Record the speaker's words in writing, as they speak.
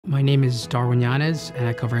My name is Darwin Yanes, and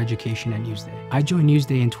I cover education at Newsday. I joined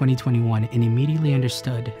Newsday in 2021 and immediately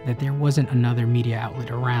understood that there wasn't another media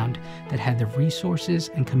outlet around that had the resources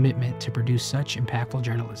and commitment to produce such impactful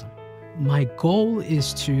journalism. My goal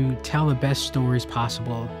is to tell the best stories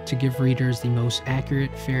possible to give readers the most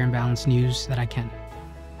accurate, fair, and balanced news that I can.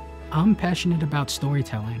 I'm passionate about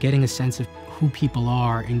storytelling, getting a sense of who people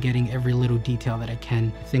are and getting every little detail that I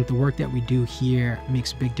can. I think the work that we do here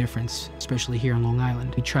makes a big difference, especially here on Long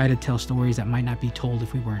Island. We try to tell stories that might not be told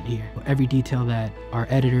if we weren't here. Every detail that our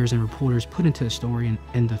editors and reporters put into the story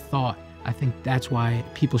and the thought, I think that's why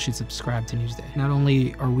people should subscribe to Newsday. Not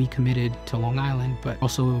only are we committed to Long Island, but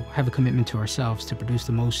also have a commitment to ourselves to produce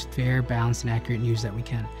the most fair, balanced, and accurate news that we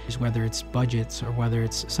can. Whether it's budgets or whether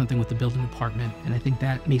it's something with the building department, and I think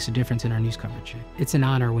that makes a difference in our news coverage. It's an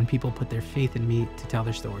honor when people put their faith in me to tell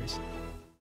their stories.